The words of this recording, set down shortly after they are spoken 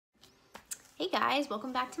Hey guys,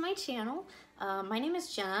 welcome back to my channel. My name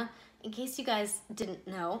is Jenna, in case you guys didn't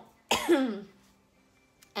know, and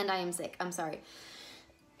I am sick, I'm sorry.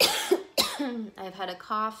 I've had a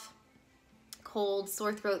cough, cold,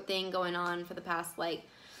 sore throat thing going on for the past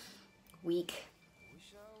week.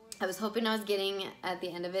 I was hoping I was getting at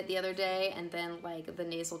the end of it the other day, and then the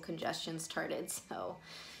nasal congestion started, so.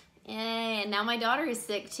 And now my daughter is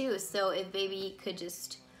sick too, so if baby could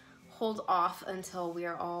just hold off until we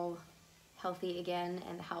are all healthy again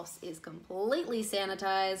and the house is completely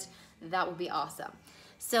sanitized, that would be awesome.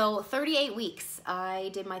 So 38 weeks. I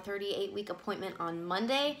did my 38-week appointment on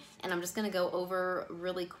Monday, and I'm just gonna go over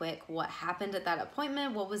really quick what happened at that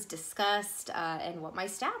appointment, what was discussed, and what my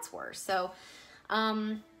stats were. So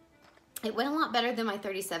it went a lot better than my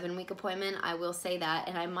 37-week appointment, I will say that,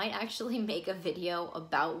 and I might actually make a video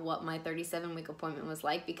about what my 37-week appointment was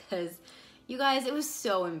like, because you guys, it was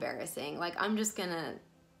so embarrassing.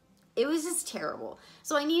 It was just terrible.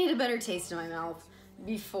 So I needed a better taste in my mouth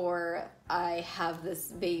before I have this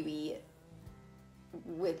baby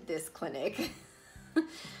with this clinic.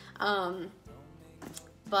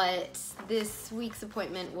 But this week's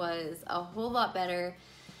appointment was a whole lot better,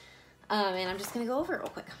 and I'm just gonna go over it real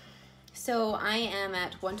quick. So I am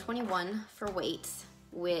at 121 for weight,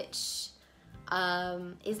 which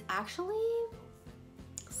is actually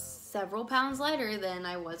several pounds lighter than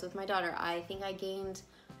I was with my daughter. I think I gained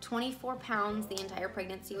 24 pounds the entire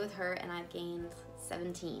pregnancy with her, and I've gained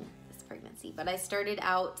 17 this pregnancy. But I started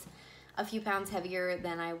out a few pounds heavier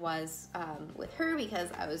than I was with her, because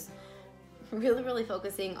I was really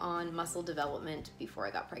focusing on muscle development before I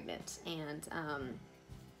got pregnant. And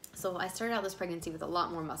so I started out this pregnancy with a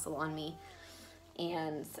lot more muscle on me,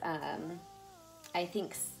 and I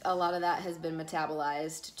think a lot of that has been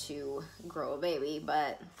metabolized to grow a baby,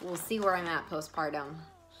 but we'll see where I'm at postpartum.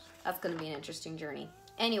 That's gonna be an interesting journey.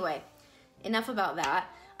 Anyway, enough about that.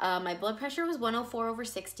 My blood pressure was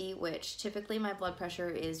 104/60, which typically my blood pressure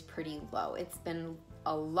is pretty low. It's been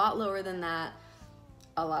a lot lower than that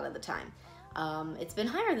a lot of the time. It's been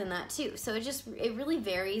higher than that too. So it really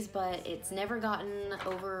varies, but it's never gotten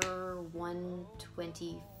over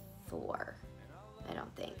 124, I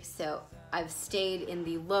don't think. So I've stayed in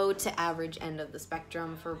the low to average end of the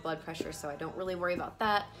spectrum for blood pressure, so I don't really worry about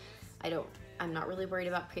that. I'm not really worried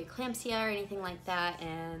about preeclampsia or anything like that,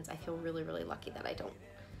 and I feel really lucky that I don't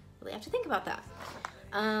really have to think about that.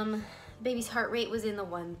 Baby's heart rate was in the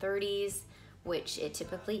 130s, which it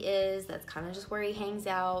typically is. That's kind of just where he hangs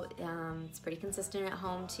out. It's pretty consistent at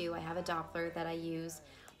home too. I have a Doppler that I use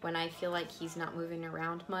when I feel like he's not moving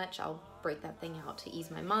around much. I'll break that thing out to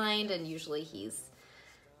ease my mind, and usually he's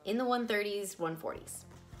in the 130s, 140s.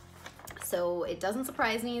 So it doesn't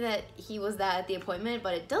surprise me that he was that at the appointment,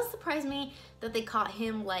 but it does surprise me that they caught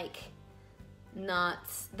him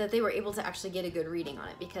that they were able to actually get a good reading on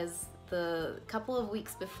it, because the couple of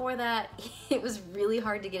weeks before that, it was really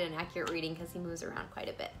hard to get an accurate reading because he moves around quite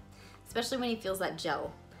a bit, especially when he feels that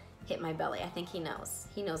gel hit my belly. I think he knows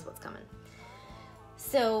what's coming.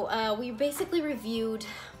 So we basically reviewed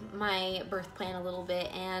my birth plan a little bit,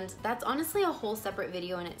 and that's honestly a whole separate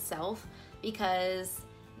video in itself, because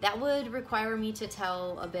that would require me to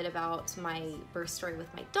tell a bit about my birth story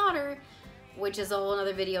with my daughter, which is a whole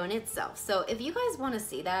other video in itself. So if you guys want to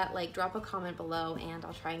see that, drop a comment below, and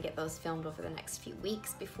I'll try and get those filmed over the next few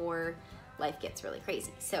weeks before life gets really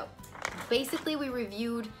crazy. So basically we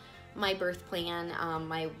reviewed my birth plan,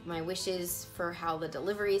 my wishes for how the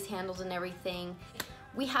delivery is handled and everything.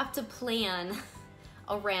 We have to plan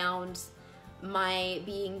around my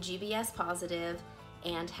being GBS positive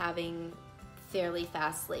and having fairly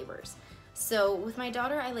fast labors. So with my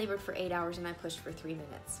daughter, I labored for 8 hours and I pushed for 3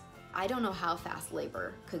 minutes. I don't know how fast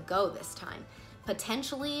labor could go this time.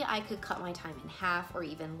 Potentially, I could cut my time in half or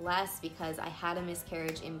even less, because I had a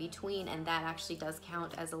miscarriage in between, and that actually does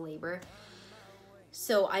count as a labor.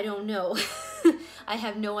 So I don't know. I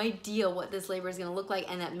have no idea what this labor is gonna look like,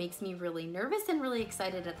 and that makes me really nervous and really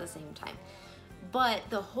excited at the same time. But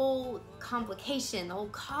the whole complication, the whole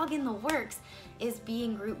cog in the works, is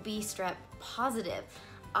being Group B strep positive.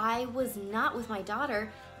 I was not with my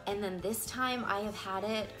daughter, and then this time I have had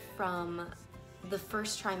it from the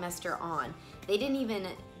first trimester on. They didn't even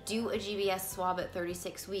do a GBS swab at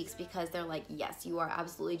 36 weeks, because they're like, yes, you are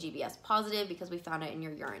absolutely GBS positive because we found it in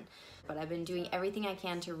your urine. But I've been doing everything I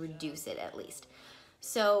can to reduce it at least.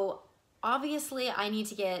 So obviously I need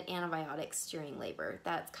to get antibiotics during labor.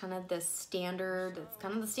 That's kind of the standard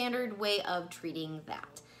way of treating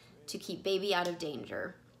that, to keep baby out of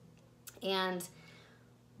danger. And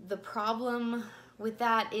the problem with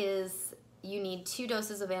that is you need 2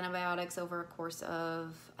 doses of antibiotics over a course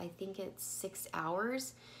of, I think it's 6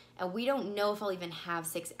 hours. And we don't know if I'll even have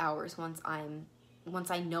 6 hours once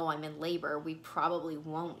I know I'm in labor. We probably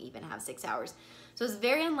won't even have 6 hours. So it's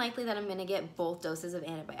very unlikely that I'm gonna get both doses of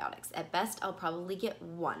antibiotics. At best, I'll probably get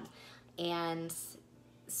one. And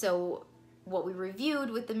so what we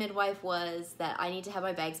reviewed with the midwife was that I need to have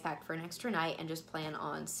my bags packed for an extra night and just plan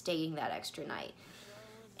on staying that extra night.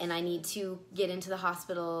 And I need to get into the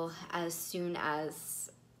hospital as soon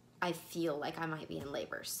as I feel like I might be in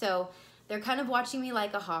labor. So they're kind of watching me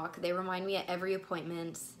like a hawk. They remind me at every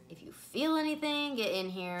appointment, if you feel anything, get in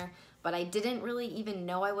here. But I didn't really even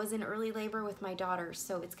know I was in early labor with my daughter,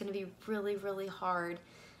 so it's gonna be really, really hard.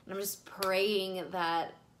 And I'm just praying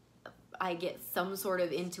that I get some sort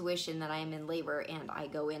of intuition that I am in labor and I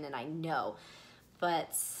go in and I know.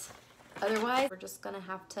 But otherwise, we're just gonna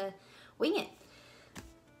have to wing it.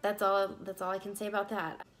 That's all I can say about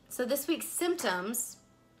that. So this week's symptoms,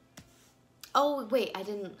 oh wait,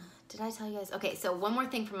 did I tell you guys? Okay, so one more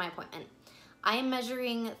thing from my appointment. I am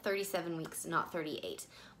measuring 37 weeks, not 38,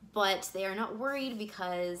 but they are not worried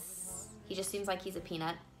because he just seems like he's a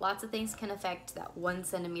peanut. Lots of things can affect that 1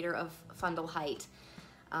 centimeter of fundal height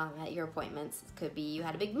at your appointments. It could be you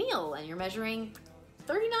had a big meal and you're measuring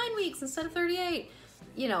 39 weeks instead of 38.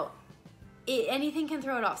 You know, anything can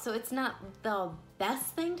throw it off. So it's not the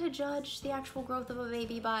best thing to judge the actual growth of a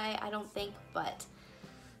baby by, I don't think, but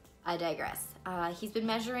I digress. He's been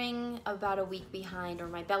measuring about a week behind, or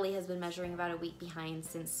my belly has been measuring about a week behind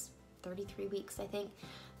since 33 weeks, I think.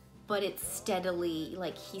 But it's steadily,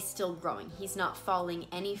 like, he's still growing. He's not falling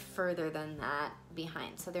any further than that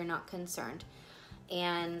behind, so they're not concerned.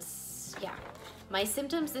 And yeah, my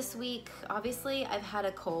symptoms this week, obviously I've had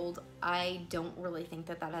a cold. I don't really think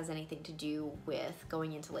that that has anything to do with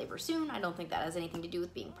going into labor soon. I don't think that has anything to do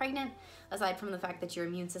with being pregnant, aside from the fact that your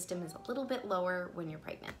immune system is a little bit lower when you're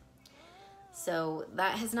pregnant. So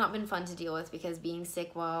that has not been fun to deal with, because being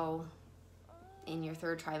sick while in your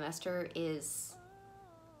 3rd trimester is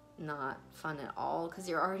not fun at all, because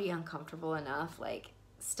you're already uncomfortable enough. Like,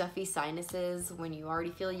 stuffy sinuses when you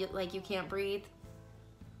already feel like you can't breathe,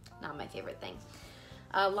 not my favorite thing.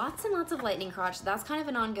 Lots and lots of lightning crotch. That's kind of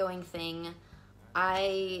an ongoing thing.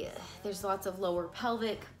 There's lots of lower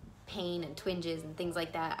pelvic pain and twinges and things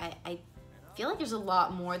like that. I feel like there's a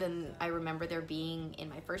lot more than I remember there being in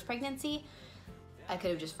my first pregnancy. I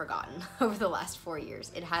could have just forgotten over the last 4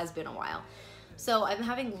 years. It has been a while. So I'm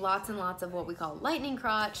having lots and lots of what we call lightning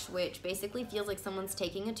crotch, which basically feels like someone's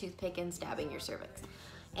taking a toothpick and stabbing your cervix.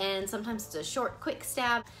 And sometimes it's a short, quick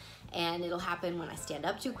stab, and it'll happen when I stand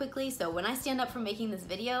up too quickly. So when I stand up from making this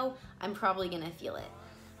video, I'm probably gonna feel it.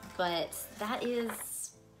 But that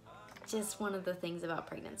is just one of the things about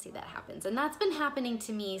pregnancy that happens. And that's been happening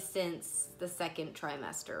to me since the 2nd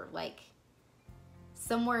trimester, like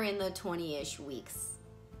somewhere in the 20-ish weeks.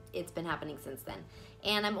 It's been happening since then.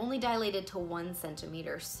 And I'm only dilated to 1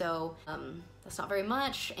 centimeter, so that's not very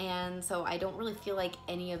much, and so I don't really feel like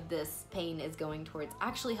any of this pain is going towards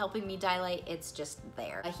actually helping me dilate. It's just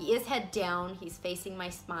there. He is head down. He's facing my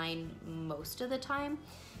spine most of the time.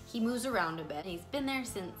 He moves around a bit. He's been there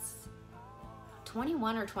since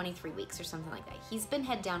 21 or 23 weeks or something like that. He's been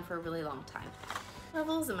head down for a really long time.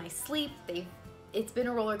 Levels in my sleep, it's been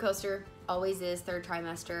a roller coaster. Always is, 3rd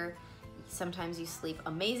trimester. Sometimes you sleep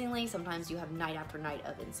amazingly, sometimes you have night after night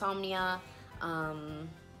of insomnia.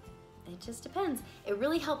 It just depends. It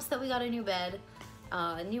really helps that we got a new bed,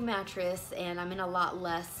 a new mattress, and I'm in a lot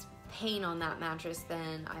less pain on that mattress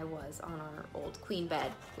than I was on our old queen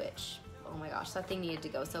bed, which, oh my gosh, that thing needed to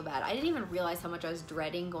go so bad. I didn't even realize how much I was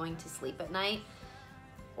dreading going to sleep at night,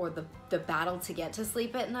 or the battle to get to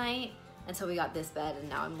sleep at night, until we got this bed, and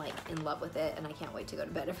now I'm like in love with it, and I can't wait to go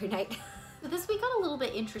to bed every night. But this week got a little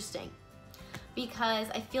bit interesting, because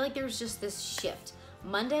I feel like there was just this shift.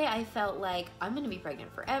 Monday, I felt like I'm gonna be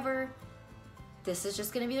pregnant forever. This is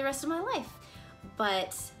just gonna be the rest of my life.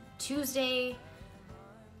 But Tuesday,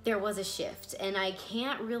 there was a shift, and I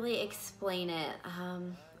can't really explain it.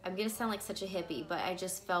 I'm gonna sound like such a hippie, but I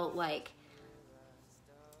just felt like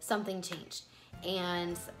something changed.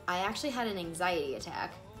 And I actually had an anxiety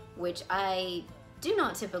attack, which I do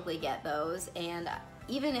not typically get those, and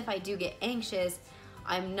even if I do get anxious,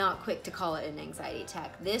 I'm not quick to call it an anxiety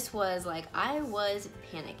attack. This was like, I was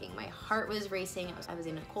panicking. My heart was racing. I was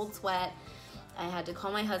in a cold sweat. I had to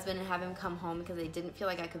call my husband and have him come home because I didn't feel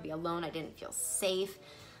like I could be alone. I didn't feel safe.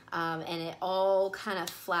 And it all kind of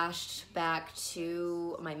flashed back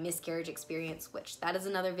to my miscarriage experience, which that is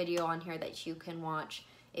another video on here that you can watch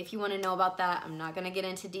if you want to know about that. I'm not going to get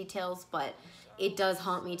into details, but it does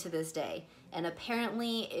haunt me to this day. And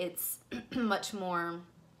apparently it's much more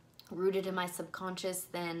rooted in my subconscious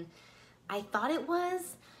than I thought it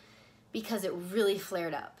was. because it really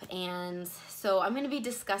flared up. And so I'm gonna be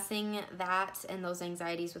discussing that and those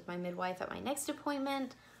anxieties with my midwife at my next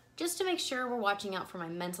appointment, just to make sure we're watching out for my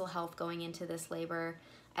mental health going into this labor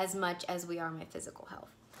as much as we are my physical health.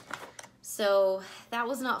 So that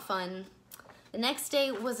was not fun. The next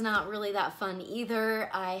day was not really that fun either.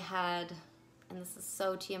 I had, and this is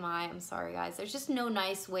so TMI, I'm sorry guys, there's just no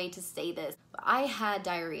nice way to say this, but I had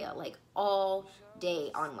diarrhea like all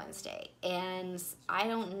day on Wednesday, and I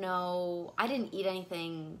don't know, I didn't eat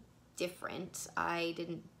anything different, I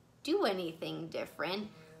didn't do anything different,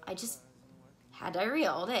 I just had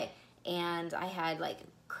diarrhea all day, and I had like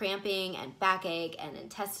cramping and backache and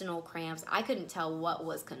intestinal cramps. I couldn't tell what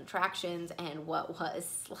was contractions and what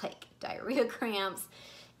was like diarrhea cramps.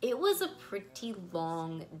 It was a pretty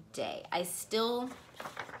long day. I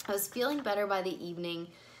was feeling better by the evening,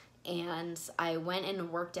 and I went and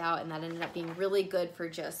worked out, and that ended up being really good for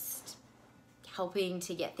just helping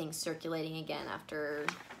to get things circulating again after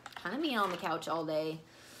kind of being on the couch all day.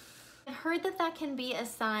 I heard that that can be a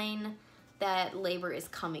sign that labor is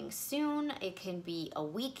coming soon. It can be a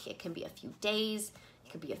week, it can be a few days,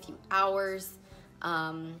 it could be a few hours.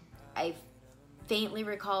 I faintly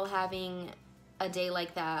recall having a day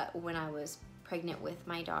like that when I was pregnant with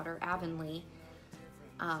my daughter Avonlea,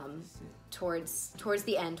 towards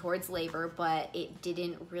the end, towards labor, but it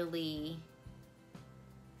didn't really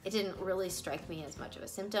strike me as much of a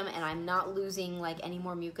symptom, and I'm not losing like any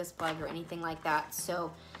more mucus plug or anything like that.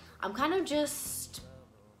 So I'm kind of just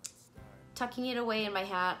tucking it away in my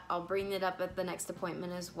hat. I'll bring it up at the next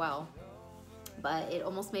appointment as well. But it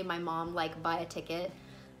almost made my mom like buy a ticket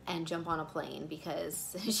and jump on a plane,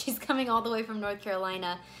 because she's coming all the way from North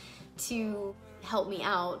Carolina to help me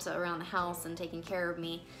out around the house and taking care of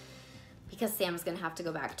me, because Sam's gonna have to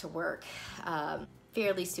go back to work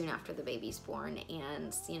fairly soon after the baby's born,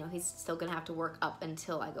 and you know, he's still gonna have to work up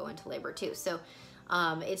until I go into labor too. So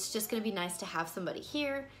it's just gonna be nice to have somebody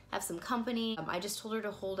here, have some company. I just told her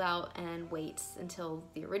to hold out and wait until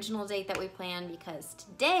the original date that we planned, because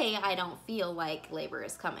today I don't feel like labor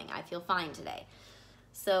is coming. I feel fine today.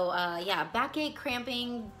 So yeah, backache,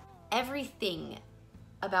 cramping, everything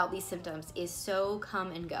about these symptoms is so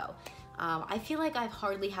come and go. I feel like I've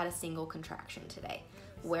hardly had a single contraction today,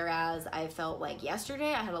 whereas I felt like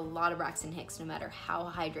yesterday I had a lot of Braxton Hicks no matter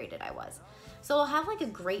how hydrated I was. So I'll have like a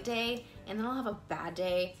great day, and then I'll have a bad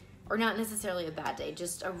day, or not necessarily a bad day,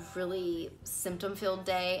 just a really symptom-filled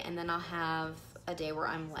day, and then I'll have a day where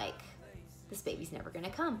I'm like, this baby's never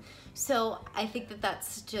gonna come. So I think that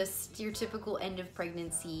that's just your typical end of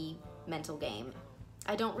pregnancy mental game.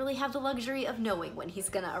 I don't really have the luxury of knowing when he's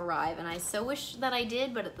gonna arrive, and I so wish that I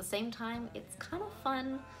did, but at the same time, it's kind of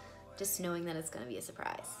fun just knowing that it's gonna be a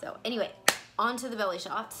surprise. So anyway, on to the belly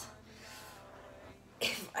shot.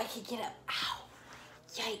 If I could get up, ow,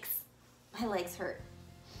 yikes, my legs hurt.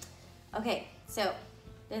 Okay, so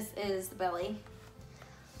this is the belly.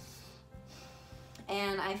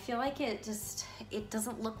 And I feel like it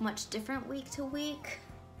doesn't look much different week to week.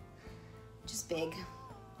 Just big.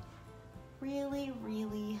 Really,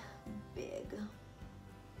 really big.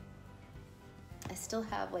 I still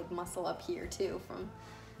have like muscle up here too from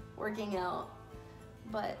working out.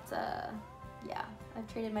 But yeah,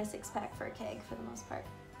 I've traded my six-pack for a keg for the most part.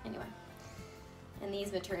 Anyway, and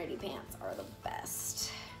these maternity pants are the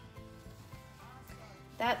best.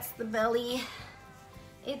 That's the belly.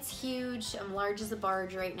 It's huge. I'm large as a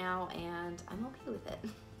barge right now, and I'm okay with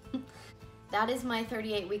it. That is my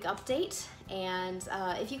 38-week update, and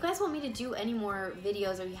if you guys want me to do any more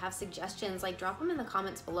videos or you have suggestions, like drop them in the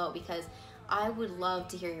comments below, because I would love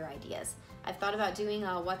to hear your ideas. I've thought about doing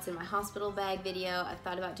a what's in my hospital bag video. I've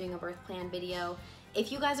thought about doing a birth plan video.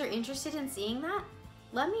 If you guys are interested in seeing that,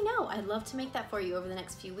 let me know. I'd love to make that for you over the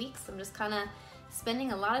next few weeks. I'm just kind of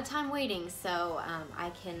spending a lot of time waiting, so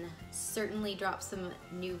I can certainly drop some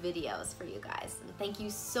new videos for you guys. And thank you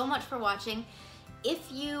so much for watching.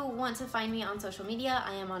 If you want to find me on social media,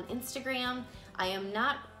 I am on Instagram. I am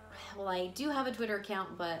not, well, I do have a Twitter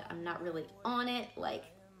account, but I'm not really on it, like,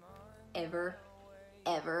 ever.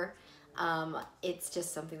 It's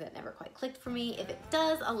just something that never quite clicked for me. If it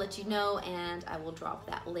does, I'll let you know, and I will drop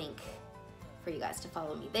that link for you guys to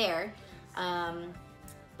follow me there.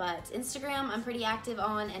 But Instagram, I'm pretty active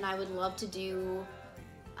on, and I would love to do,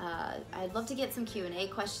 I'd love to get some Q&A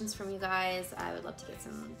questions from you guys. I would love to get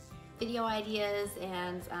some video ideas,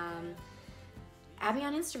 and add me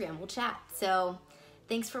on Instagram, we'll chat. So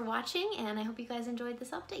thanks for watching, and I hope you guys enjoyed this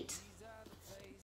update.